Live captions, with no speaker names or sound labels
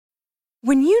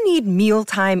When you need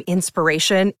mealtime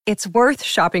inspiration, it's worth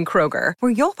shopping Kroger,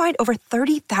 where you'll find over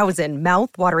 30,000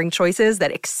 mouth-watering choices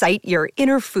that excite your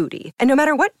inner foodie. And no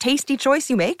matter what tasty choice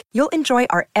you make, you'll enjoy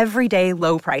our everyday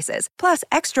low prices, plus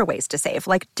extra ways to save,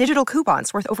 like digital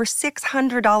coupons worth over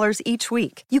 $600 each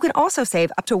week. You can also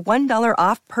save up to $1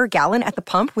 off per gallon at the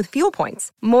pump with fuel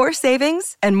points. More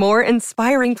savings and more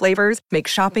inspiring flavors make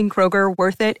shopping Kroger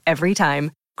worth it every time.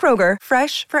 Kroger,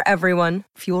 fresh for everyone.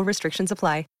 Fuel restrictions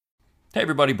apply. Hey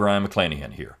everybody, Brian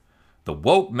McClanahan here. The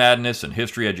woke madness in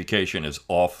history education is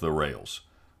off the rails.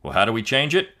 Well, how do we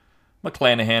change it?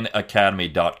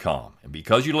 McClanahanacademy.com. And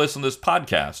because you listen to this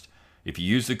podcast, if you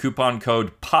use the coupon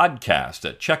code PODCAST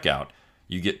at checkout,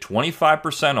 you get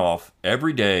 25% off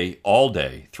every day, all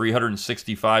day,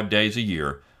 365 days a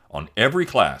year on every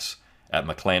class at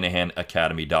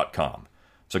McClanahanacademy.com.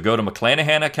 So go to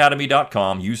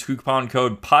McClanahanacademy.com, use coupon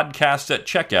code PODCAST at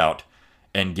checkout,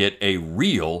 and get a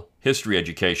real history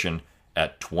education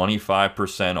at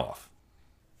 25% off.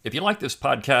 If you like this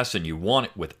podcast and you want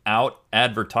it without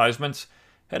advertisements,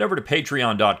 head over to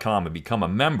patreon.com and become a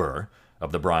member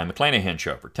of the Brian McClanahan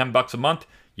Show. For $10 a month,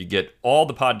 you get all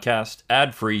the podcasts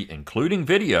ad-free, including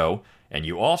video, and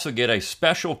you also get a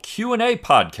special Q&A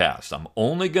podcast. I'm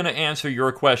only going to answer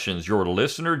your questions, your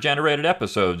listener-generated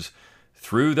episodes,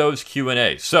 through those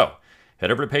Q&As. So,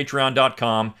 head over to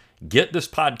patreon.com. Get this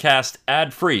podcast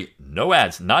ad-free, no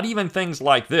ads, not even things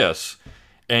like this,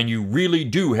 and you really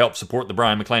do help support the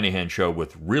Brian McClanahan Show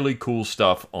with really cool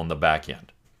stuff on the back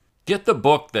end. Get the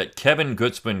book that Kevin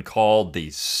Gutzman called the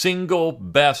single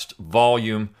best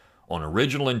volume on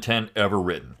original intent ever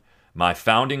written, My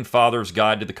Founding Fathers'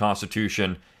 Guide to the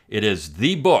Constitution. It is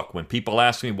the book. When people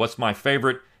ask me what's my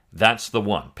favorite, that's the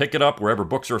one. Pick it up wherever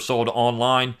books are sold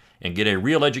online and get a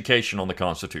real education on the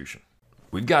Constitution.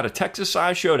 We've got a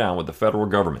Texas-sized showdown with the federal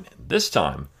government. This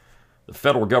time, the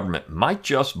federal government might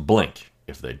just blink.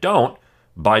 If they don't,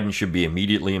 Biden should be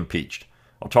immediately impeached.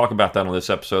 I'll talk about that on this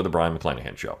episode of The Brian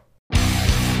McClanahan Show.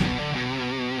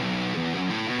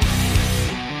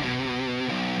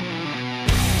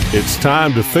 It's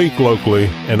time to think locally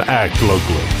and act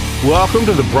locally. Welcome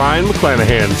to The Brian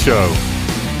McClanahan Show.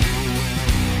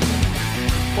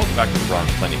 Welcome back to the Brian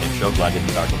McClanahan Show. Glad to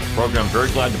be back on the program. Very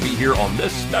glad to be here on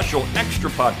this special extra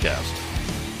podcast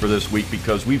for this week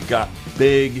because we've got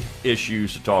big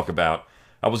issues to talk about.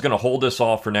 I was going to hold this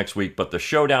off for next week, but the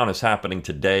showdown is happening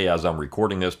today as I'm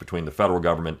recording this between the federal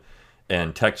government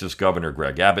and Texas Governor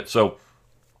Greg Abbott. So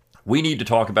we need to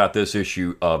talk about this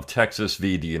issue of Texas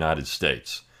v. the United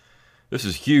States. This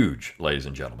is huge, ladies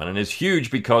and gentlemen, and it's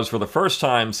huge because for the first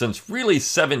time since really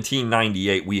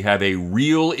 1798, we have a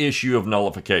real issue of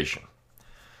nullification.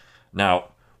 Now,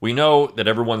 we know that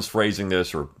everyone's phrasing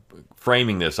this, or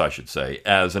framing this, I should say,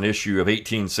 as an issue of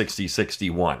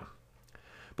 1860-61.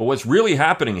 But what's really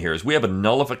happening here is we have a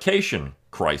nullification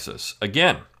crisis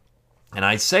again. And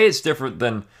I say it's different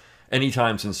than any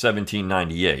time since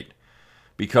 1798.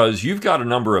 Because you've got a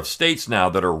number of states now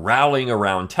that are rallying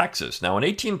around Texas. Now, in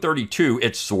 1832,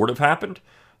 it sort of happened.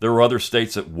 There were other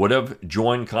states that would have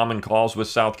joined common cause with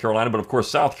South Carolina. But, of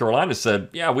course, South Carolina said,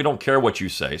 yeah, we don't care what you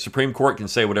say. Supreme Court can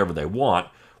say whatever they want.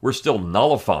 We're still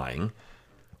nullifying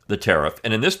the tariff.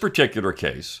 And in this particular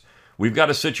case, we've got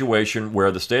a situation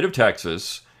where the state of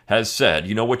Texas has said,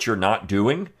 you know what you're not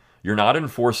doing? You're not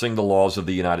enforcing the laws of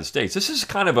the United States. This is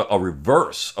kind of a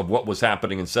reverse of what was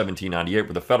happening in 1798,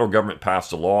 where the federal government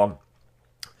passed a law.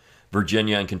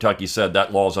 Virginia and Kentucky said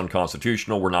that law is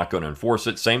unconstitutional. We're not going to enforce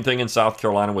it. Same thing in South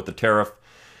Carolina with the tariff.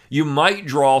 You might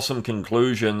draw some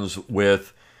conclusions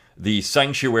with the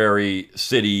sanctuary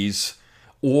cities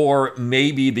or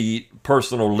maybe the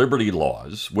personal liberty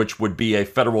laws, which would be a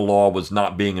federal law was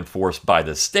not being enforced by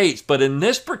the states. But in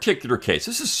this particular case,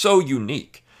 this is so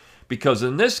unique. Because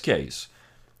in this case,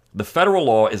 the federal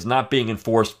law is not being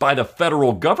enforced by the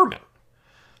federal government.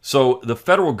 So the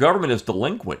federal government is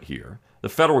delinquent here. The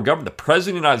federal government, the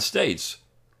President of the United States,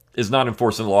 is not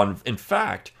enforcing the law. In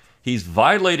fact, he's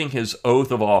violating his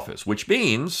oath of office, which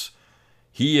means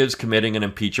he is committing an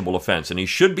impeachable offense. And he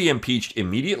should be impeached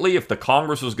immediately if the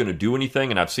Congress was going to do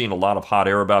anything. And I've seen a lot of hot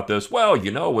air about this. Well, you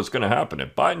know what's going to happen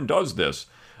if Biden does this.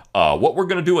 What we're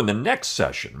going to do in the next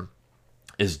session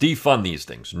is defund these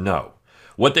things. No.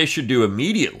 What they should do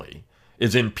immediately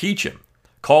is impeach him.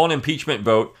 Call an impeachment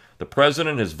vote. The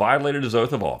president has violated his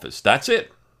oath of office. That's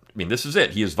it. I mean, this is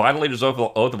it. He has violated his oath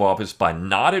of office by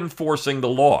not enforcing the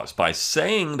laws, by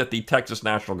saying that the Texas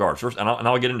National Guard, first, and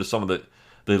I'll get into some of the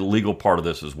legal part of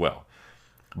this as well,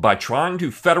 by trying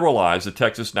to federalize the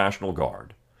Texas National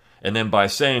Guard, and then by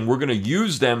saying we're going to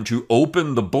use them to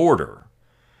open the border,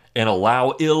 and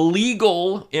allow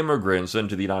illegal immigrants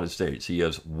into the United States, he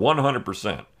has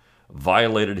 100%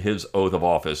 violated his oath of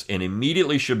office and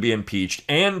immediately should be impeached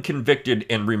and convicted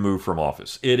and removed from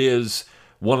office. It is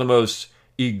one of the most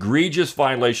egregious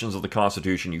violations of the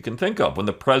Constitution you can think of, when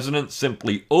the president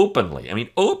simply openly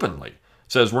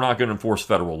says we're not going to enforce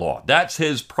federal law. That's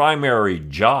his primary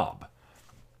job.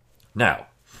 Now,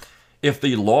 if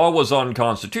the law was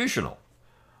unconstitutional,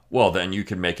 well, then you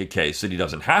can make a case that he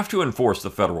doesn't have to enforce the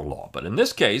federal law. But in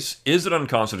this case, is it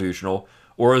unconstitutional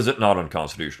or is it not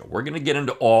unconstitutional? We're going to get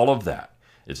into all of that.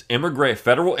 Is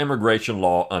federal immigration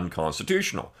law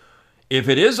unconstitutional? If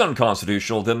it is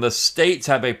unconstitutional, then the states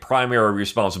have a primary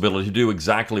responsibility to do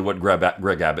exactly what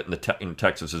Greg Abbott in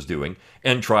Texas is doing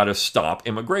and try to stop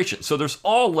immigration. So there's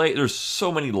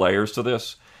so many layers to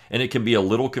this, and it can be a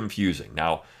little confusing.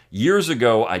 Now, years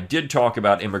ago, I did talk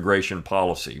about immigration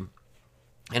policy,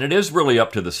 and it is really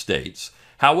up to the states.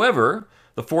 However,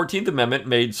 the 14th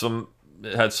Amendment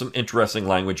had some interesting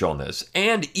language on this,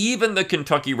 and even the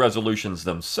Kentucky resolutions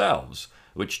themselves,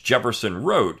 which Jefferson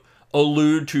wrote,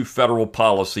 allude to federal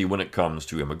policy when it comes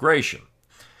to immigration.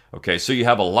 Okay, so you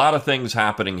have a lot of things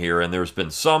happening here, and there's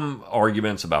been some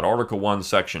arguments about Article 1,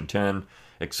 Section 10,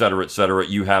 et cetera, et cetera.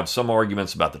 You have some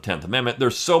arguments about the 10th Amendment.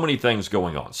 There's so many things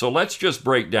going on. So let's just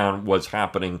break down what's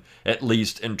happening, at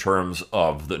least in terms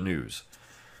of the news.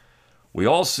 We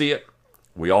all see it.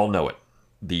 We all know it.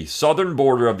 The southern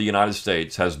border of the United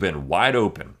States has been wide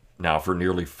open now for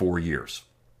nearly 4 years.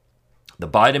 The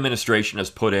Biden administration has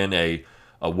put in a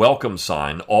welcome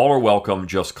sign. All are welcome,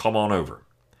 just come on over.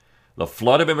 The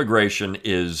flood of immigration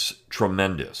is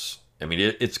tremendous. I mean,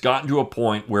 it's gotten to a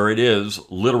point where it is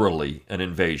literally an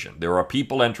invasion. There are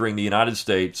people entering the United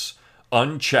States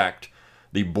unchecked.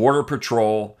 The Border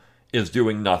Patrol is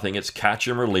doing nothing. It's catch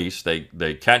and release. They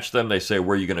catch them, they say,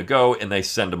 where are you going to go? And they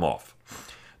send them off.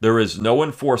 There is no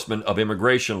enforcement of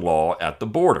immigration law at the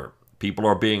border. People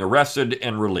are being arrested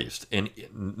and released, and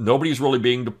nobody's really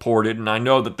being deported. And I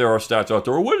know that there are stats out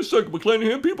there, oh, wait a second,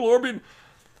 McClanahan, people are being...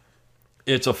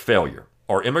 It's a failure.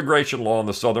 Our immigration law on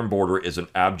the southern border is an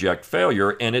abject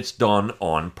failure, and it's done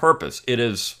on purpose. It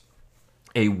is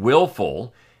a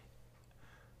willful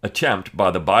attempt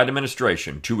by the Biden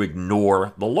administration to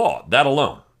ignore the law. That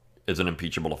alone is an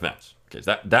impeachable offense. Okay,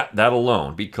 that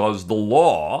alone, because the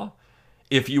law,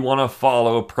 if you want to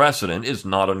follow precedent, is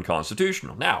not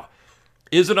unconstitutional. Now,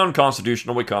 is it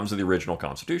unconstitutional when it comes to the original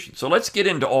Constitution? So let's get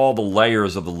into all the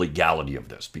layers of the legality of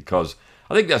this, because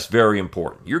I think that's very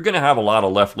important. You're going to have a lot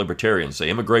of left libertarians say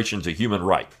immigration is a human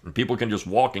right, and people can just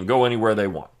walk and go anywhere they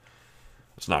want.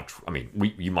 It's not true. I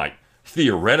mean, you might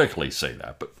theoretically say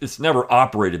that, but it's never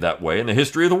operated that way in the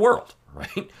history of the world,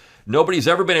 right? Nobody's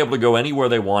ever been able to go anywhere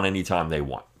they want, anytime they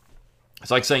want.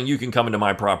 It's like saying you can come into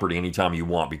my property anytime you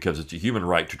want because it's a human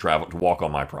right to travel, to walk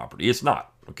on my property. It's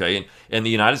not, okay? In the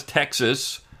United States,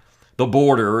 Texas, the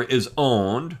border is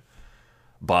owned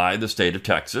by the state of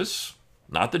Texas,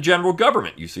 not the general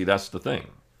government. You see, that's the thing.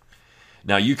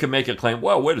 Now, you can make a claim,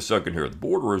 well, wait a second here. The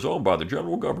border is owned by the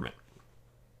general government.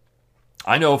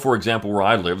 I know, for example, where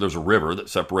I live, there's a river that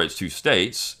separates two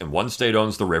states, and one state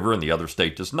owns the river and the other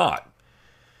state does not.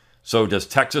 So does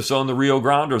Texas own the Rio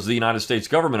Grande, or does the United States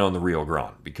government own the Rio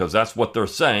Grande? Because that's what they're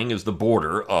saying is the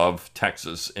border of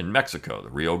Texas and Mexico, the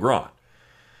Rio Grande.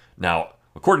 Now,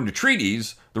 according to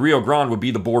treaties, the Rio Grande would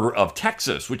be the border of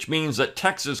Texas, which means that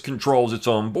Texas controls its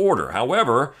own border.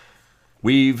 However,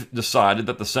 we've decided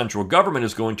that the central government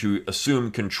is going to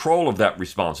assume control of that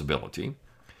responsibility,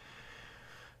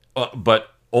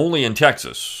 but only in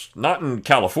Texas, not in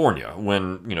California,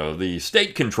 when, the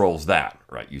state controls that,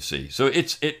 right, you see. So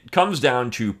it comes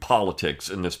down to politics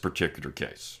in this particular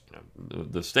case.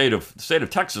 The state of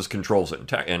Texas controls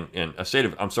it, and state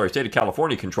of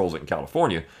California controls it in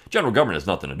California. General government has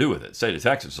nothing to do with it. State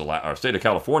of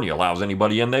California allows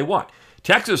anybody in they want.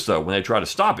 Texas, though, when they try to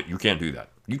stop it, you can't do that.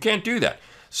 You can't do that.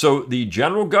 So the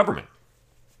general government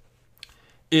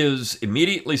is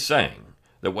immediately saying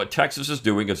that what Texas is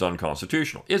doing is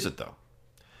unconstitutional. Is it, though?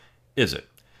 Is it?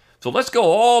 So let's go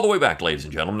all the way back, ladies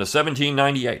and gentlemen, to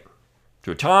 1798,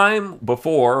 to a time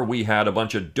before we had a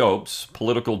bunch of dopes,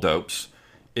 political dopes,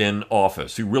 in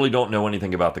office who really don't know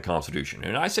anything about the Constitution.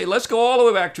 And I say, let's go all the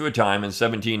way back to a time in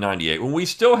 1798 when we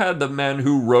still had the men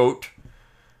who wrote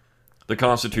the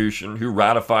Constitution, who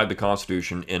ratified the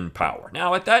Constitution, in power.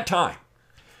 Now, at that time,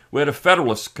 we had a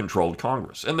Federalist-controlled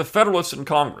Congress, and the Federalists in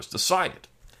Congress decided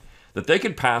that they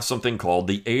could pass something called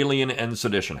the Alien and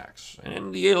Sedition Acts.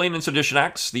 And the Alien and Sedition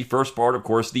Acts, the first part, of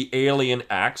course, the Alien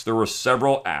Acts, there were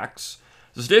several acts.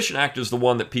 The Sedition Act is the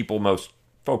one that people most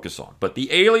focus on. But the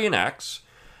Alien Acts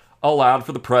allowed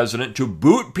for the president to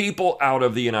boot people out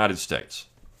of the United States.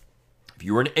 If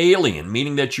you were an alien,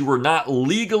 meaning that you were not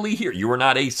legally here, you were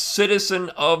not a citizen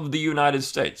of the United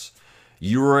States,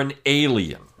 you were an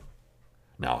alien.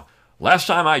 Now, last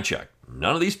time I checked,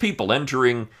 none of these people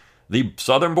entering the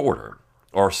southern border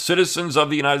are citizens of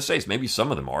the United States. Maybe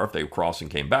some of them are if they crossed and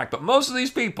came back, but most of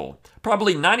these people,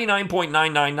 probably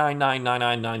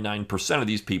 99.9999999% of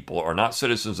these people are not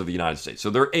citizens of the United States.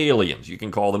 So they're aliens. You can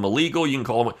call them illegal, you can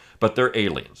call them, but they're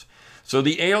aliens. So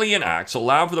the Alien Acts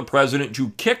allow for the president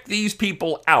to kick these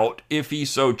people out if he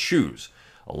so choose.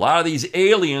 A lot of these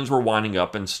aliens were winding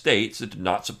up in states that did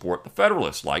not support the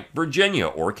Federalists, like Virginia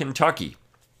or Kentucky.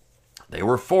 They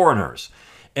were foreigners.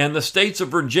 And the states of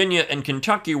Virginia and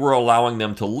Kentucky were allowing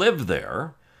them to live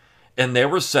there, and they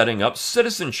were setting up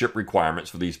citizenship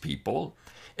requirements for these people.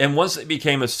 And once they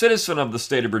became a citizen of the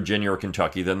state of Virginia or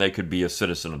Kentucky, then they could be a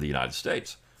citizen of the United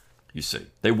States. You see,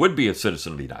 they would be a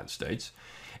citizen of the United States.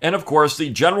 And of course,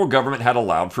 the general government had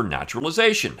allowed for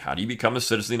naturalization. How do you become a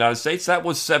citizen of the United States? That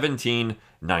was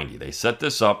 1790. They set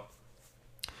this up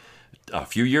a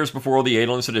few years before the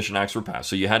Alien Sedition Acts were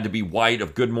passed. So you had to be white,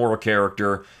 of good moral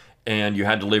character, and you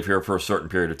had to live here for a certain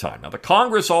period of time. Now, the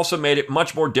Congress also made it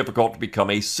much more difficult to become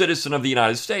a citizen of the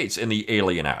United States in the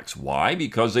Alien Acts. Why?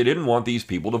 Because they didn't want these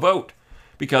people to vote.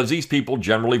 Because these people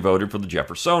generally voted for the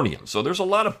Jeffersonians. So there's a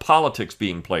lot of politics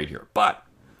being played here. But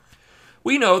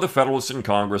we know the Federalists in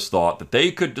Congress thought that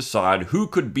they could decide who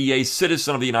could be a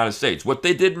citizen of the United States. What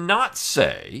they did not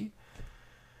say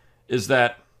is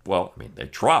that, well, I mean, they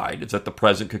tried, is that the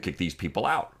president could kick these people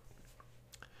out.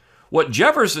 What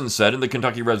Jefferson said in the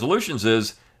Kentucky Resolutions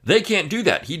is they can't do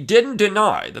that. He didn't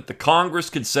deny that the Congress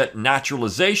could set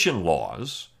naturalization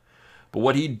laws, but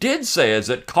what he did say is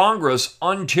that Congress,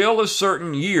 until a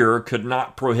certain year, could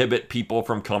not prohibit people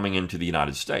from coming into the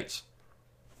United States.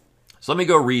 So let me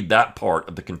go read that part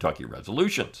of the Kentucky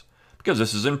Resolutions, because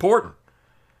this is important.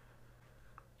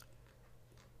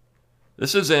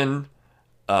 This is in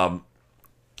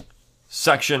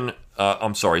Section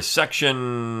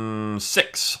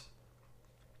 6.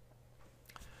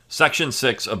 Section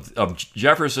 6 of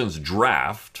Jefferson's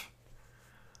draft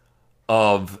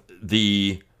of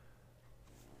the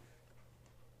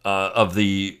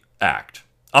act.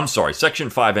 I'm sorry,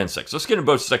 Section 5 and 6. Let's get into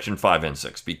both Section 5 and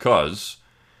 6 because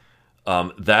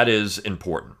that is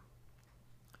important.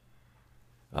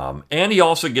 And he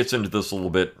also gets into this a little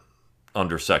bit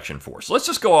under Section 4. So let's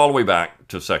just go all the way back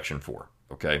to Section 4,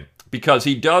 okay? Because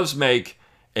he does make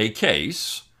a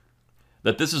case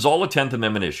that this is all a 10th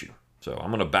Amendment issue. So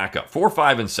I'm going to back up. 4,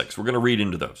 5, and 6. We're going to read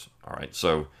into those. All right.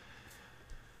 So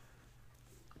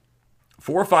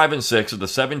 4, 5, and 6 of the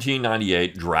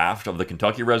 1798 draft of the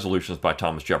Kentucky Resolutions by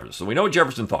Thomas Jefferson. So we know what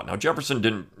Jefferson thought. Now,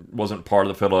 Jefferson wasn't part of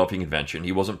the Philadelphia Convention.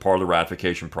 He wasn't part of the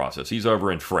ratification process. He's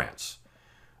over in France.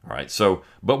 All right. So,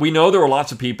 but we know there were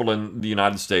lots of people in the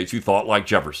United States who thought like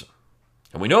Jefferson.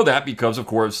 And we know that because, of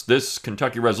course, this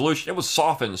Kentucky Resolution, it was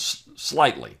softened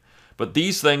slightly. But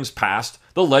these things passed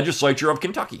the legislature of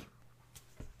Kentucky.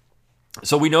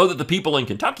 So we know that the people in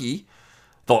Kentucky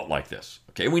thought like this.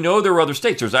 Okay, we know there were other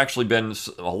states. There's actually been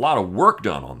a lot of work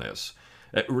done on this.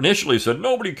 It initially said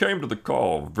nobody came to the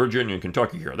call, Virginia and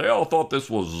Kentucky here. They all thought this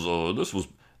was.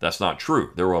 That's not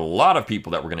true. There were a lot of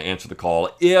people that were going to answer the call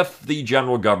if the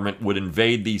general government would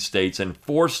invade these states and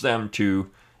force them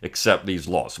to accept these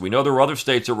laws. So we know there were other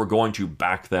states that were going to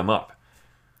back them up.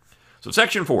 So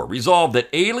Section 4, resolved that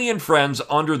alien friends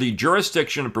under the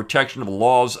jurisdiction and protection of the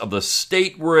laws of the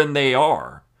state wherein they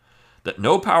are, that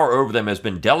no power over them has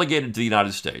been delegated to the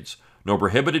United States, nor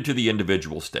prohibited to the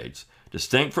individual states,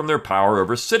 distinct from their power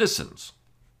over citizens.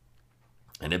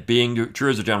 And it being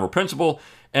true as a general principle,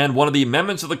 and one of the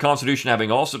amendments of the Constitution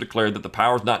having also declared that the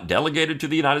power is not delegated to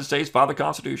the United States by the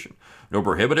Constitution, nor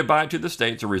prohibited by it to the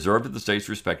states, or reserved to the states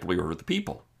respectively or to the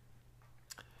people.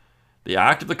 The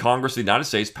Act of the Congress of the United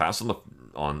States passed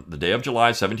on the day of July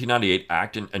 1798,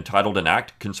 Act entitled An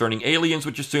Act Concerning Aliens,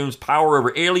 which assumes power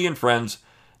over alien friends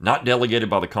not delegated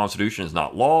by the Constitution, is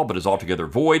not law, but is altogether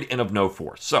void and of no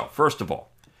force. So, first of all,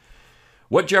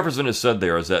 what Jefferson has said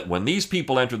there is that when these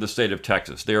people enter the state of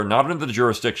Texas, they are not under the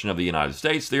jurisdiction of the United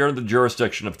States, they are under the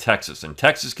jurisdiction of Texas, and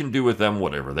Texas can do with them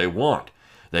whatever they want.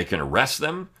 They can arrest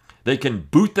them, they can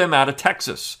boot them out of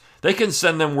Texas. They can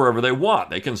send them wherever they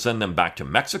want. They can send them back to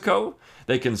Mexico.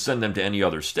 They can send them to any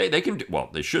other state. They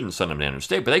shouldn't send them to any other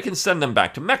state, but they can send them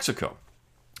back to Mexico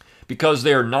because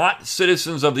they are not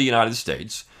citizens of the United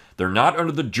States. They're not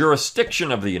under the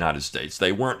jurisdiction of the United States.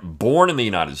 They weren't born in the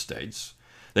United States.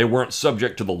 They weren't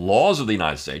subject to the laws of the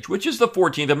United States, which is the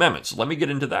 14th Amendment. So let me get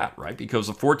into that, right? Because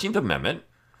the 14th Amendment,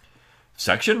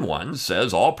 Section 1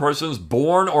 says all persons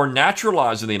born or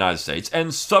naturalized in the United States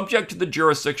and subject to the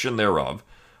jurisdiction thereof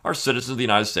are citizens of the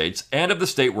United States and of the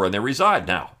state wherein they reside.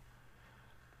 Now,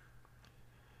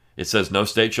 it says, no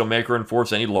state shall make or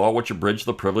enforce any law which abridge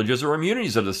the privileges or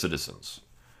immunities of the citizens,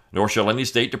 nor shall any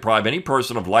state deprive any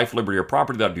person of life, liberty, or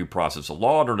property without due process of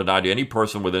law, nor deny to any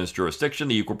person within its jurisdiction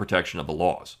the equal protection of the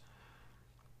laws.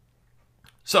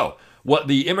 So, what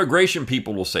the immigration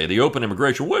people will say, the open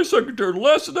immigration, wait a second, there's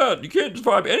less than that. You can't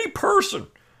deprive any person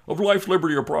of life,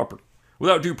 liberty, or property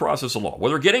without due process of law. Well,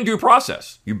 they're getting due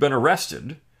process. You've been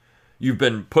arrested. You've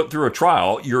been put through a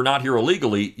trial. You're not here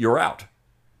illegally. You're out.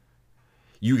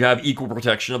 You have equal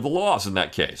protection of the laws in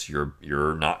that case.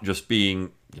 You're not just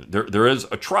being, there is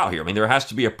a trial here. I mean, there has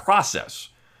to be a process.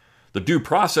 The due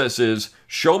process is,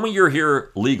 show me you're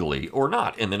here legally or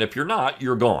not. And then if you're not,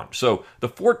 you're gone. So the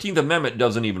 14th Amendment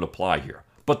doesn't even apply here.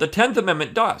 But the 10th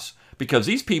Amendment does, because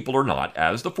these people are not,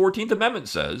 as the 14th Amendment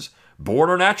says, born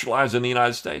or naturalized in the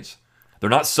United States. They're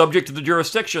not subject to the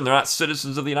jurisdiction. They're not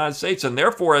citizens of the United States. And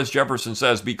therefore, as Jefferson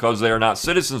says, because they are not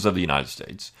citizens of the United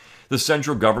States, the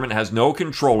central government has no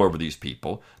control over these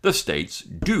people. The states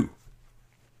do.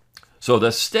 So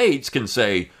the states can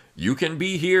say, you can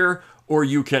be here or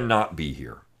you cannot be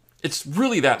here. It's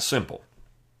really that simple.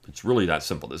 It's really that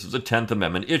simple. This is a 10th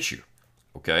Amendment issue.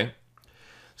 Okay?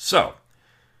 So,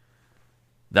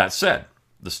 that said,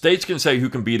 the states can say who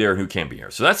can be there and who can't be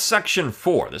here. So that's Section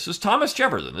 4. This is Thomas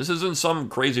Jefferson. This isn't some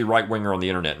crazy right-winger on the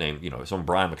internet named, some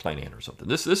Brian McClanahan or something.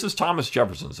 This is Thomas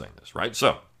Jefferson saying this, right?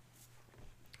 So,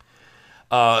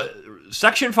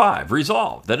 Section 5,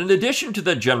 resolved that in addition to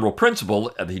the general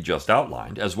principle that he just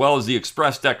outlined, as well as the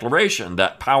express declaration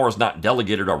that powers not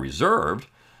delegated are reserved,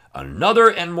 another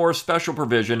and more special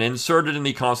provision inserted in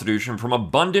the Constitution from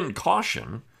abundant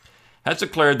caution has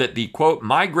declared that the, quote,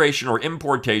 migration or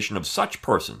importation of such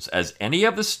persons as any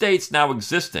of the states now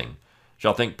existing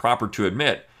shall think proper to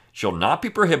admit shall not be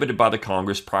prohibited by the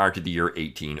Congress prior to the year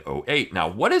 1808. Now,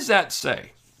 what does that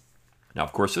say? Now,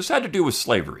 of course, this had to do with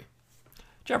slavery.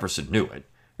 Jefferson knew it.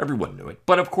 Everyone knew it.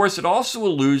 But, of course, it also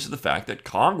alludes to the fact that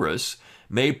Congress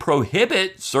may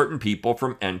prohibit certain people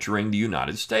from entering the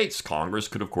United States. Congress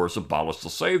could, of course, abolish the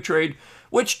slave trade,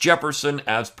 which Jefferson,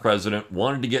 as president,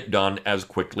 wanted to get done as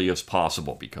quickly as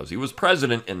possible because he was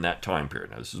president in that time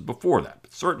period. Now, this is before that,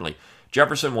 but certainly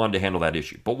Jefferson wanted to handle that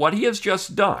issue. But what he has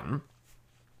just done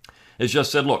is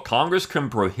just said, look, Congress can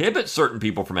prohibit certain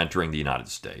people from entering the United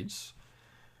States.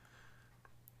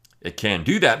 It can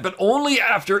do that, but only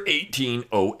after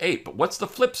 1808. But what's the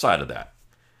flip side of that?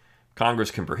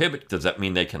 Congress can prohibit. Does that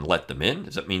mean they can let them in?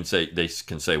 Does that mean they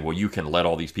can say, well, you can let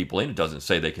all these people in? It doesn't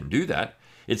say they can do that.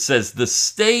 It says the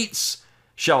states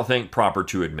shall think proper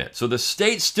to admit. So the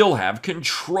states still have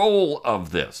control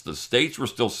of this. The states were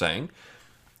still saying,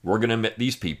 we're going to admit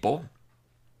these people.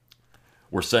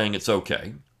 We're saying it's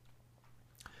okay.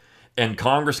 And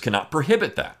Congress cannot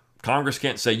prohibit that. Congress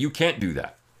can't say, you can't do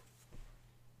that.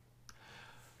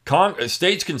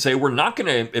 States can say, we're not going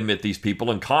to admit these people,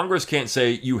 and Congress can't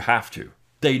say, you have to.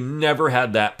 They never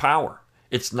had that power.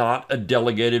 It's not a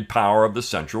delegated power of the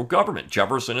central government.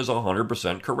 Jefferson is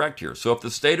 100% correct here. So if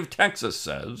the state of Texas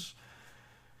says,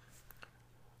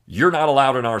 you're not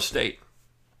allowed in our state.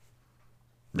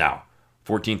 Now,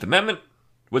 14th Amendment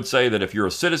would say that if you're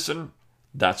a citizen,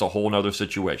 that's a whole other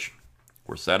situation. Of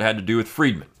course, that had to do with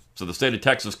freedmen. So the state of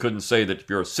Texas couldn't say that if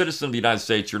you're a citizen of the United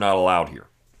States, you're not allowed here.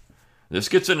 This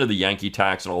gets into the Yankee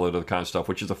tax and all that other kind of stuff,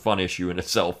 which is a fun issue in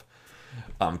itself.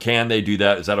 Can they do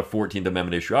that? Is that a 14th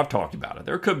Amendment issue? I've talked about it.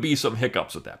 There could be some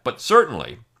hiccups with that. But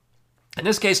certainly, in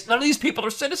this case, none of these people are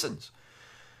citizens.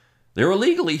 They're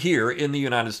illegally here in the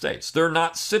United States. They're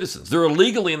not citizens. They're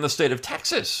illegally in the state of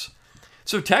Texas.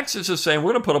 So Texas is saying,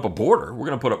 we're going to put up a border. We're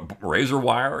going to put up razor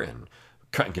wire and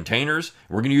containers.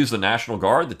 We're going to use the National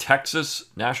Guard, the Texas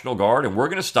National Guard, and we're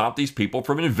going to stop these people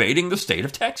from invading the state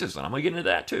of Texas. And I'm going to get into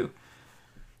that too.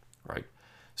 Right?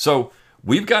 So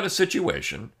we've got a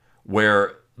situation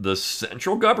where the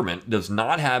central government does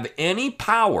not have any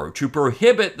power to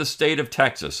prohibit the state of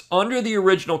Texas under the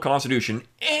original Constitution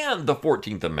and the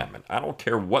 14th Amendment. I don't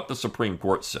care what the Supreme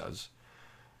Court says.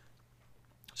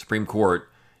 Supreme Court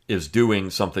is doing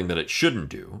something that it shouldn't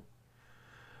do.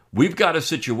 We've got a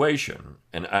situation,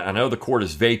 and I know the court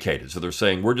is vacated, so they're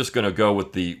saying we're just going to go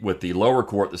with the lower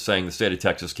court that's saying the state of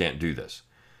Texas can't do this.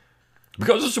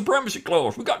 Because of the Supremacy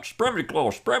Clause. We got Supremacy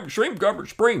Clause, Supreme Government,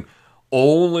 Supreme.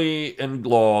 Only in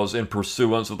laws in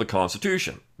pursuance of the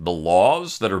Constitution. The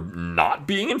laws that are not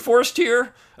being enforced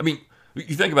here, I mean,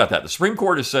 you think about that. The Supreme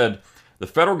Court has said the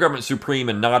federal government is supreme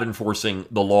in not enforcing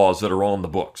the laws that are on the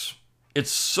books.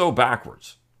 It's so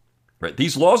backwards. Right?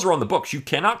 These laws are on the books. You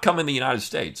cannot come in the United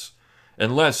States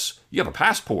unless you have a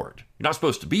passport. You're not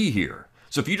supposed to be here.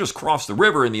 So if you just cross the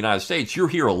river in the United States, you're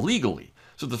here illegally.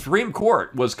 So the Supreme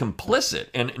Court was complicit.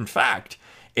 And in fact,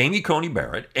 Amy Coney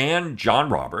Barrett and John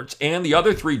Roberts and the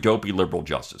other 3 dopey liberal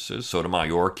justices,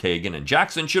 Sotomayor, Kagan, and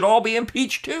Jackson, should all be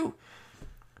impeached too.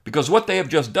 Because what they have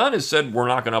just done is said, we're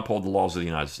not going to uphold the laws of the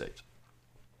United States.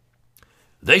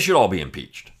 They should all be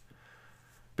impeached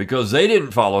because they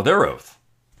didn't follow their oath.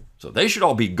 So they should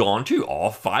all be gone too.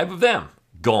 All 5 of them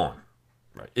gone.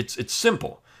 Right? It's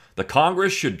simple. The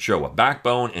Congress should show a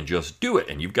backbone and just do it.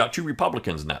 And you've got 2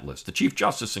 Republicans in that list, the Chief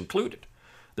Justice included.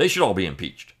 They should all be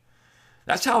impeached.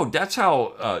 That's how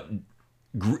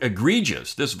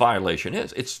egregious this violation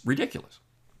is. It's ridiculous.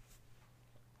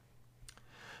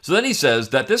 So then he says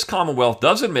that this Commonwealth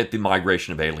does admit the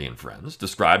migration of alien friends,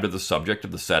 described as the subject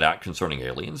of the said act concerning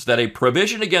aliens, that a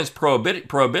provision against prohibiting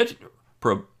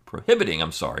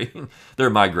their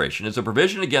migration is a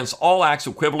provision against all acts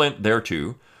equivalent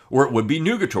thereto, or it would be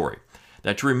nugatory.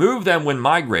 That to remove them when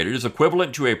migrated is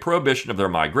equivalent to a prohibition of their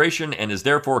migration and is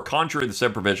therefore contrary to the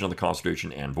said provision of the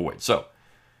Constitution and void. So,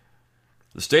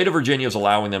 the state of Virginia is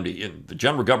allowing them to, the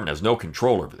general government has no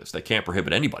control over this. They can't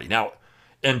prohibit anybody. Now,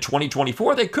 in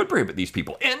 2024, they could prohibit these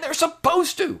people, and they're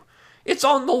supposed to. It's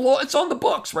on the law, it's on the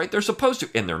books, right? They're supposed to,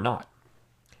 and they're not.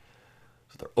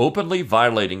 So they're openly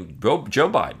violating Joe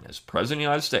Biden as President of the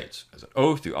United States, as an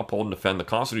oath to uphold and defend the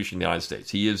Constitution of the United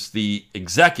States. He is the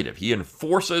executive. He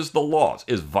enforces the laws,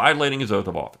 is violating his oath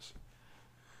of office.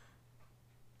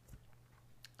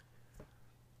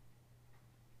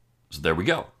 So there we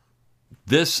go.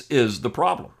 This is the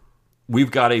problem.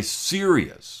 We've got a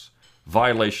serious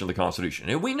violation of the Constitution.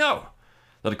 And we know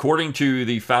that according to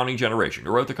the founding generation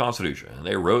who wrote the Constitution, and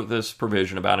they wrote this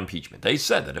provision about impeachment, they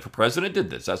said that if a president did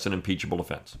this, that's an impeachable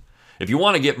offense. If you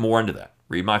want to get more into that,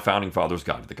 read my Founding Fathers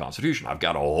Guide to the Constitution. I've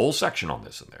got a whole section on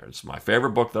this in there. It's my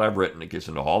favorite book that I've written. It gets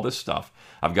into all this stuff.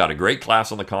 I've got a great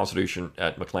class on the Constitution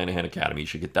at McClanahan Academy. You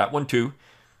should get that one too,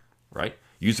 right?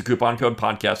 Use the coupon code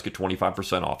podcast, get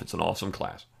 25% off. It's an awesome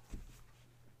class.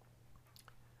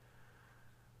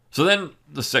 So then,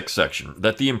 the 6th section,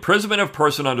 that the imprisonment of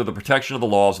person under the protection of the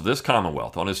laws of this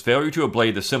Commonwealth on his failure to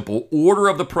obey the simple order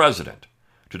of the President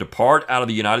to depart out of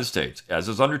the United States, as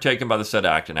is undertaken by the said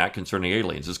act and act concerning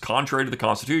aliens, is contrary to the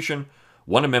Constitution,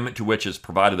 one amendment to which is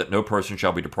provided that no person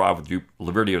shall be deprived of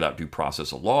liberty without due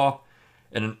process of law,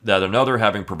 and that another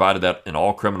having provided that in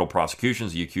all criminal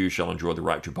prosecutions the accused shall enjoy the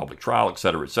right to public trial,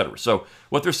 etc., etc. So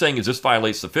what they're saying is this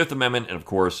violates the 5th Amendment, and of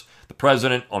course, the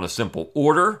President on a simple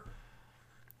order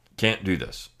can't do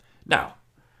this. Now,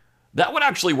 that would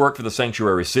actually work for the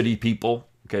sanctuary city people,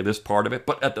 okay, this part of it.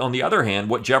 But on the other hand,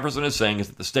 what Jefferson is saying is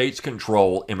that the states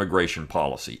control immigration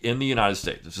policy in the United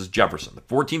States. This is Jefferson. The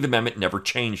 14th Amendment never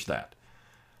changed that.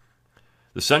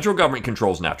 The central government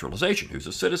controls naturalization, who's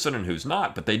a citizen and who's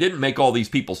not. But they didn't make all these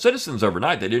people citizens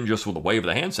overnight. They didn't just with a wave of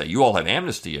the hand say, you all have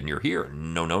amnesty and you're here.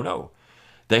 No, no, no.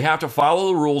 They have to follow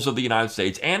the rules of the United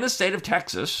States and the state of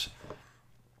Texas.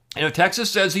 And if Texas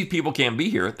says these people can't be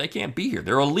here, they can't be here.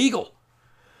 They're illegal.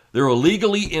 They're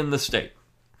illegally in the state.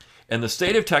 And the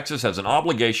state of Texas has an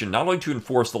obligation not only to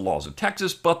enforce the laws of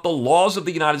Texas, but the laws of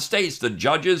the United States. The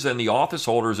judges and the office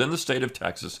holders in the state of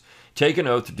Texas take an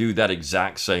oath to do that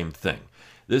exact same thing.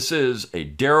 This is a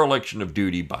dereliction of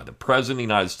duty by the President of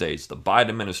the United States, the Biden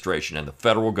administration, and the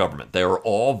federal government. They are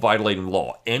all violating the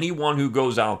law. Anyone who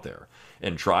goes out there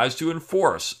and tries to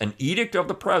enforce an edict of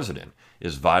the President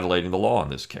is violating the law in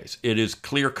this case. It is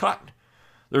clear-cut.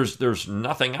 There's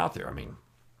nothing out there. I mean,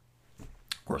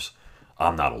 of course,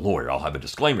 I'm not a lawyer. I'll have a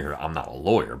disclaimer here. I'm not a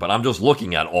lawyer, but I'm just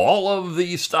looking at all of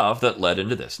the stuff that led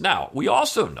into this. Now, we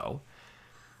also know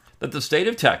that the state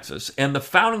of Texas and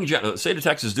the state of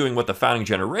Texas is doing what the founding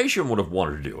generation would have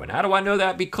wanted to do. And how do I know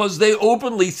that? Because they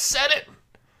openly said it.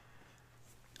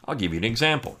 I'll give you an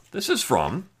example. This is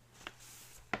from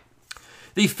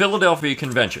the Philadelphia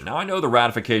Convention. Now, I know the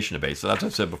ratification debates, as I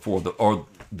said before, are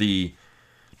the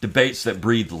debates that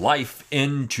breathe life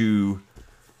into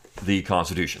the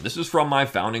Constitution. This is from my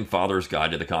Founding Fathers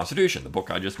Guide to the Constitution, the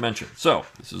book I just mentioned. So,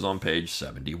 this is on page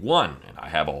 71, and I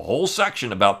have a whole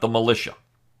section about the militia.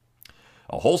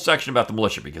 A whole section about the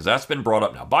militia, because that's been brought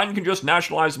up now. Biden can just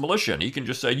nationalize the militia, and he can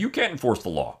just say, you can't enforce the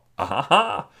law.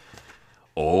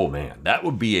 Oh, man, that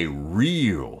would be a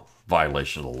real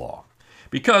violation of the law.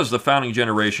 Because the founding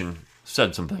generation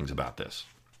said some things about this.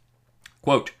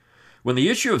 Quote, when the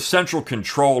issue of central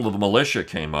control of the militia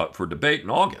came up for debate in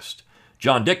August,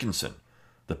 John Dickinson,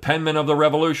 the penman of the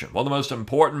Revolution, one of the most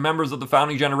important members of the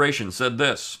founding generation, said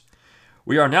this,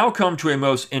 we are now come to a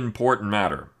most important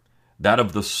matter, that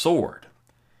of the sword.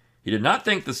 He did not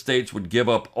think the states would give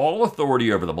up all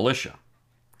authority over the militia.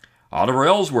 Oliver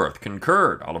Ellsworth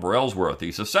concurred. Oliver Ellsworth,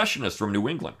 the secessionist from New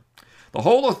England. The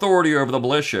whole authority over the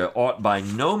militia ought by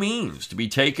no means to be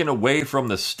taken away from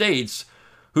the states,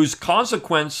 whose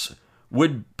consequence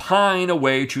would pine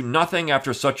away to nothing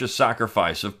after such a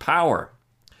sacrifice of power.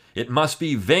 It must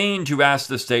be vain to ask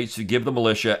the states to give the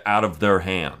militia out of their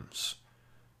hands."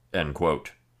 End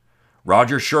quote.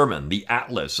 Roger Sherman, the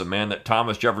Atlas, a man that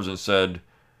Thomas Jefferson said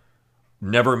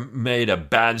never made a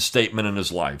bad statement in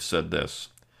his life, said this.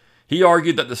 He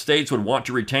argued that the states would want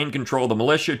to retain control of the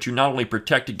militia to not only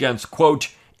protect against, quote,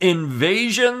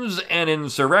 "invasions and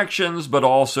insurrections, but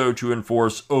also to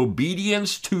enforce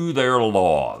obedience to their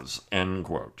laws," end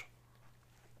quote.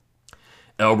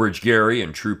 Elbridge Gerry,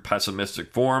 in true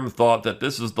pessimistic form, thought that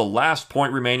this is the last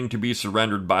point remaining to be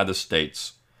surrendered by the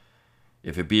states.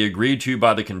 If it be agreed to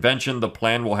by the convention, the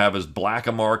plan will have as black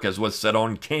a mark as was set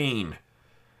on Cain.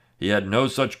 He had no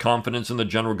such confidence in the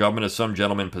general government as some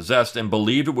gentlemen possessed, and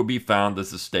believed it would be found that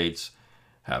the states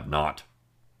have not.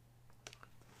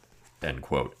 End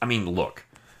quote. I mean, look.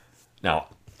 Now,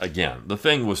 again, the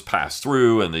thing was passed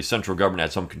through, and the central government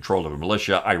had some control of the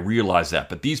militia. I realize that,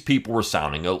 but these people were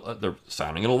sounding an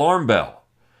alarm bell.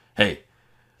 Hey,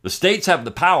 the states have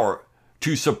the power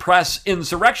to suppress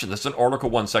insurrection. That's in Article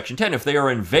 1, Section 10. If they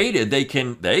are invaded, they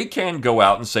can go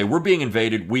out and say, we're being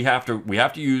invaded. We have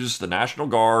to use the National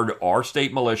Guard, our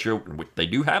state militia. They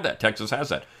do have that. Texas has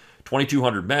that.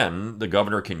 2,200 men the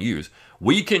governor can use.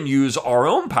 We can use our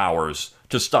own powers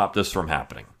to stop this from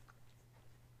happening.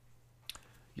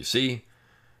 You see,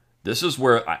 this is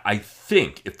where I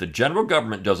think if the general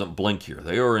government doesn't blink here,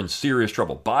 they are in serious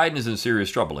trouble. Biden is in serious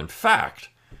trouble. In fact,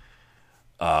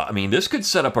 this could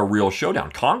set up a real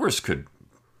showdown. Congress could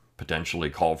potentially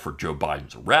call for Joe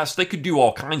Biden's arrest. They could do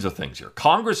all kinds of things here.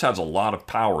 Congress has a lot of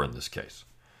power in this case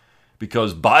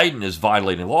because Biden is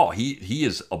violating law. He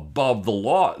is above the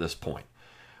law at this point.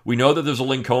 We know that there's a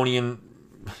Lincolnian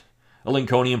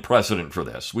precedent for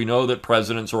this. We know that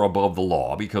presidents are above the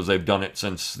law because they've done it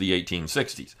since the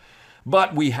 1860s.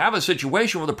 But we have a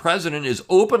situation where the president is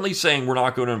openly saying we're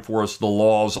not going to enforce the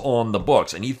laws on the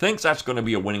books, and he thinks that's going to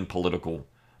be a winning political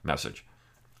message.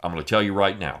 I'm going to tell you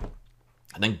right now,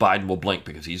 I think Biden will blink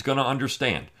because he's going to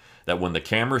understand that when the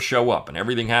cameras show up and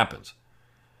everything happens,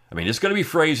 it's going to be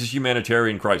phrased as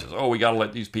humanitarian crisis. Oh, we got to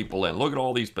let these people in. Look at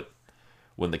all these. But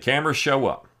when the cameras show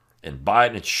up and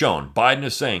Biden, it's shown, Biden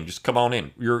is saying, just come on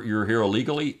in. You're here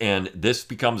illegally, and this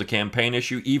becomes a campaign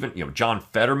issue. Even, John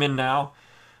Fetterman now,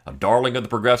 a darling of the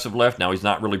progressive left. Now he's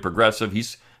not really progressive.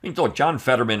 Look, John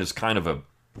Fetterman is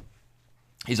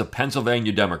he's a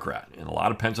Pennsylvania Democrat. And a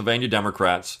lot of Pennsylvania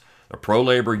Democrats are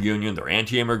pro-labor union. They're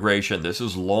anti-immigration. This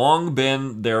has long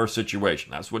been their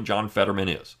situation. That's what John Fetterman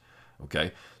is.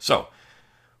 Okay? So,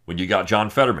 when you got John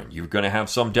Fetterman, you're going to have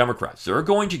some Democrats. They're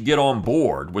going to get on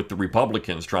board with the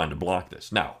Republicans trying to block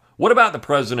this. Now, what about the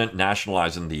president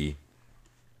nationalizing the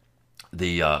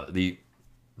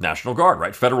National Guard,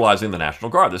 right? Federalizing the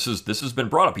National Guard. This has been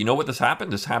brought up. You know what this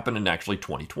happened? This happened in actually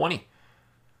 2020.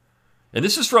 And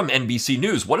this is from NBC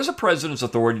News. What is a president's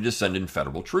authority to send in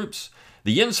federal troops?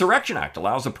 The Insurrection Act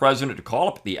allows the president to call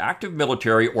up the active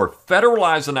military or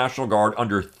federalize the National Guard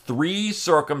under 3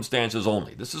 circumstances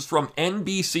only. This is from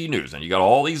NBC News. And you got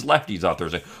all these lefties out there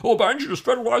saying, oh, Biden should just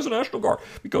federalize the National Guard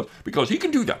because he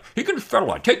can do that. He can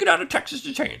federalize. Take it out of Texas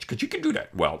to change because he can do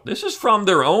that. Well, this is from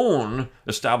their own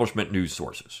establishment news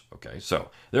sources. Okay, so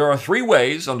there are 3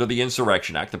 ways under the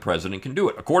Insurrection Act the president can do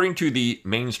it, according to the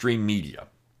mainstream media.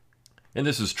 And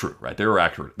this is true, right? They were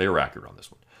accurate on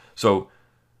this one. So,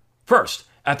 first,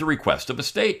 at the request of a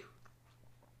state.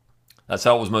 That's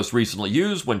how it was most recently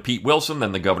used when Pete Wilson,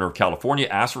 then the governor of California,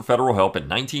 asked for federal help in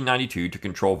 1992 to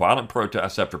control violent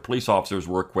protests after police officers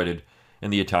were acquitted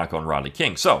in the attack on Rodney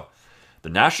King. So, the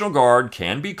National Guard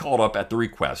can be called up at the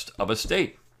request of a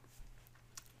state.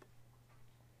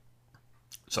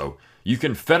 So, you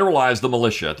can federalize the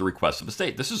militia at the request of a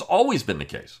state. This has always been the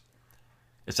case.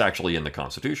 It's actually in the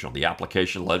Constitution. The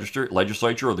application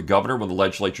legislature or the governor when the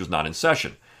legislature is not in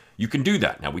session. You can do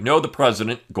that. Now, we know the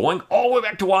president, going all the way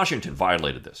back to Washington,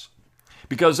 violated this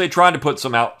because they tried to put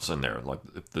some outs in there. Like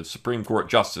if the Supreme Court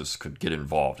justice could get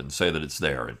involved and say that it's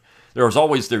there. And there was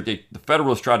always, the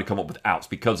Federalists tried to come up with outs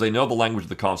because they know the language of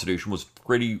the Constitution was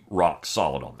pretty rock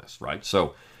solid on this, right?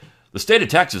 So the state of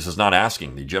Texas is not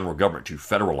asking the general government to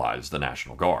federalize the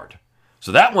National Guard.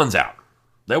 So that one's out.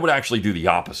 They would actually do the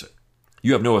opposite.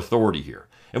 You have no authority here.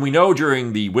 And we know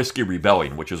during the Whiskey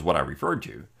Rebellion, which is what I referred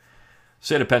to,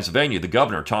 state of Pennsylvania, the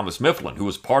governor, Thomas Mifflin, who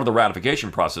was part of the ratification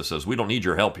process, says, we don't need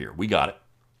your help here. We got it.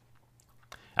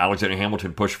 Alexander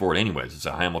Hamilton pushed for it anyways. It's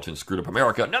how Hamilton screwed up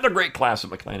America. Another great class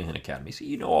at McClanahan Academy. See,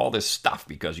 you know all this stuff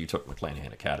because you took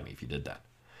McClanahan Academy if you did that.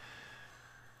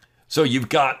 So you've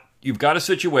got you've got a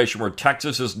situation where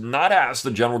Texas has not asked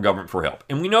the general government for help.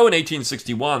 And we know in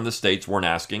 1861, the states weren't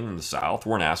asking, and the South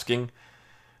weren't asking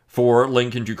for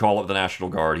Lincoln to call up the National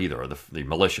Guard either, or the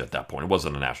militia at that point. It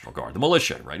wasn't the National Guard, the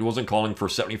militia, right? He wasn't calling for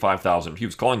 75,000. He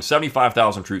was calling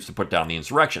 75,000 troops to put down the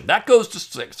insurrection. That goes to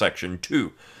Section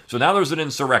 2. So now there's an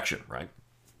insurrection, right?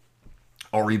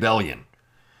 Or rebellion.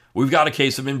 We've got a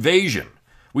case of invasion.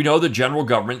 We know the general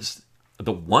government's,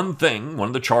 the one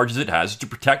of the charges it has is to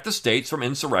protect the states from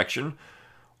insurrection,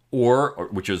 or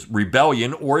which is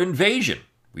rebellion or invasion.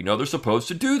 We know they're supposed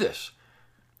to do this.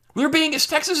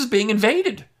 Texas is being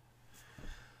invaded.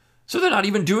 So they're not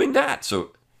even doing that.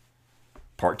 So,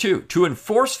 part 2, to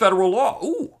enforce federal law.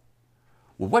 Ooh.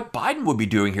 Well, what Biden would be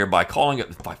doing here by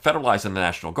federalizing the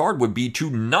National Guard would be to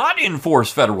not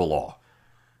enforce federal law.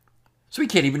 So he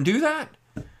can't even do that.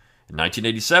 In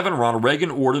 1987, Ronald Reagan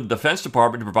ordered the Defense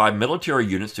Department to provide military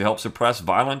units to help suppress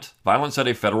violence at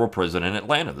a federal prison in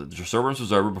Atlanta. The disturbance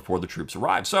was over before the troops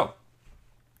arrived. So,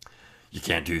 you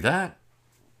can't do that.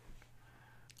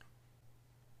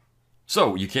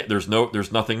 So you can't. There's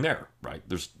nothing there, right?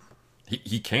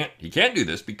 He can't do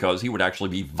this because he would actually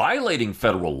be violating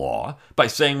federal law by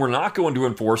saying we're not going to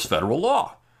enforce federal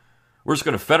law. We're just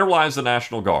going to federalize the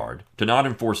National Guard to not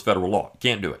enforce federal law.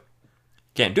 Can't do it.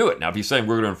 Can't do it. Now, if he's saying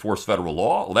we're going to enforce federal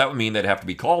law, well, that would mean they'd have to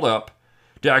be called up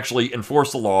to actually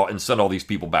enforce the law and send all these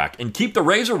people back and keep the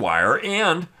razor wire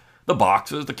and the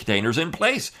boxes, the containers in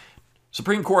place.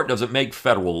 Supreme Court doesn't make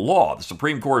federal law. The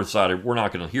Supreme Court decided we're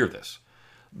not going to hear this.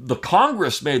 The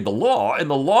Congress made the law, and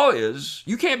the law is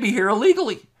you can't be here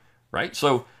illegally, right?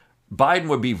 So Biden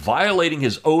would be violating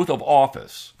his oath of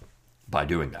office by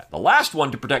doing that. The last one,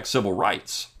 to protect civil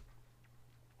rights.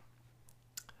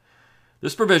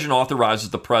 This provision authorizes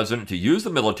the president to use the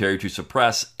military to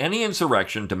suppress any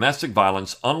insurrection, domestic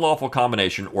violence, unlawful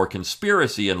combination, or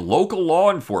conspiracy, and local law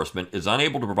enforcement is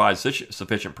unable to provide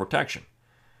sufficient protection.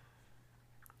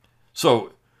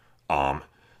 So,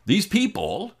 these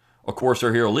people, of course,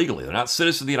 are here illegally. They're not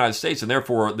citizens of the United States, and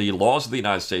therefore the laws of the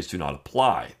United States do not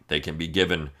apply. They can be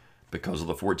given, because of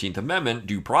the 14th Amendment,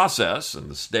 due process, and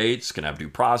the states can have due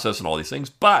process and all these things,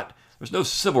 but there's no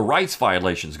civil rights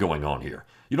violations going on here.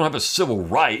 You don't have a civil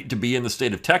right to be in the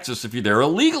state of Texas if you're there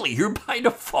illegally. You're by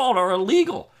default are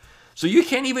illegal. So you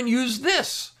can't even use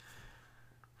this.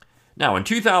 Now, in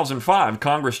 2005,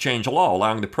 Congress changed the law,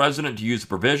 allowing the president to use the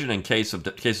provision in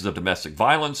cases of domestic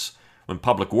violence, when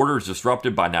public order is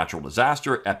disrupted by natural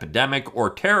disaster, epidemic, or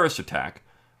terrorist attack,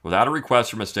 without a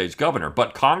request from a state's governor.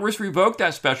 But Congress revoked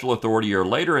that special authority a year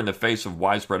later in the face of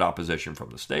widespread opposition from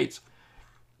the states.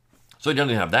 So he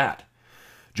doesn't have that.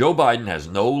 Joe Biden has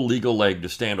no legal leg to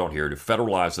stand on here to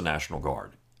federalize the National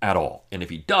Guard at all. And if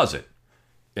he does it,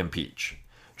 impeach.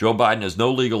 Joe Biden has no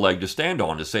legal leg to stand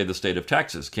on to say the state of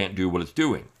Texas can't do what it's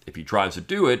doing. If he tries to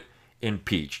do it,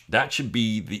 impeach. That should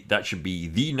be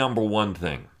the number one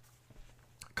thing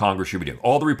Congress should be doing.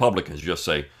 All the Republicans just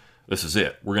say, this is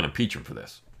it. We're going to impeach him for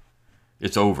this.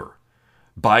 It's over.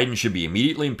 Biden should be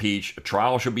immediately impeached. A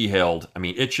trial should be held. I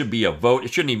mean, it should be a vote.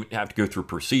 It shouldn't even have to go through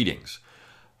proceedings.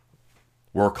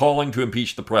 We're calling to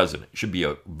impeach the president. It should be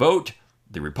a vote.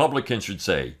 The Republicans should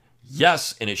say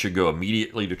yes, and it should go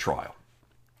immediately to trial.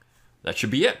 That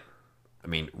should be it. I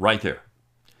mean, right there.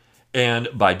 And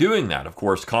by doing that, of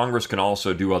course, Congress can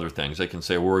also do other things. They can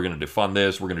say, well, we're going to defund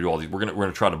this. We're going to do all these. We're going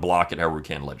to try to block it however we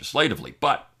can legislatively.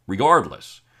 But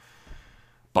regardless,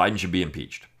 Biden should be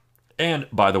impeached. And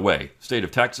by the way, the state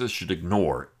of Texas should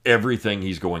ignore everything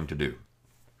he's going to do.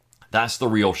 That's the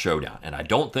real showdown. And I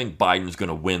don't think Biden's going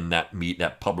to win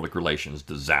that public relations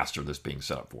disaster that's being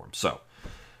set up for him. So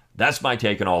that's my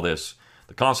take on all this.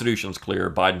 The Constitution's clear.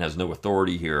 Biden has no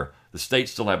authority here. The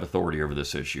states still have authority over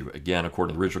this issue. Again,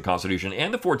 according to the original Constitution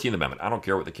and the 14th Amendment. I don't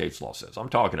care what the case law says. I'm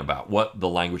talking about what the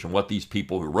language and what these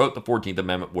people who wrote the 14th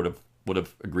Amendment would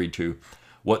have agreed to,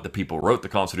 what the people who wrote the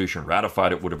Constitution,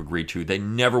 ratified it, would have agreed to. They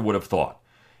never would have thought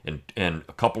in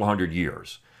a couple of hundred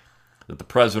years that the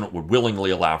president would willingly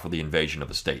allow for the invasion of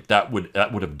a state. That would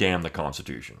have damned the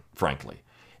Constitution, frankly.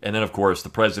 And then, of course, the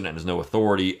president has no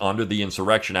authority under the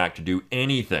Insurrection Act to do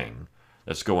anything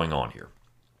that's going on here,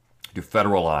 to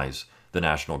federalize the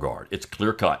National Guard. It's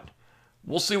clear-cut.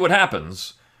 We'll see what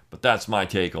happens, but that's my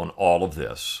take on all of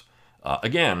this.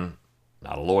 Again,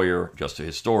 not a lawyer, just a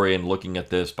historian looking at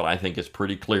this, but I think it's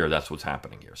pretty clear that's what's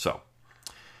happening here. So,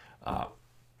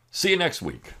 see you next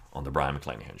week on the Brian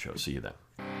McClanahan Show. See you then.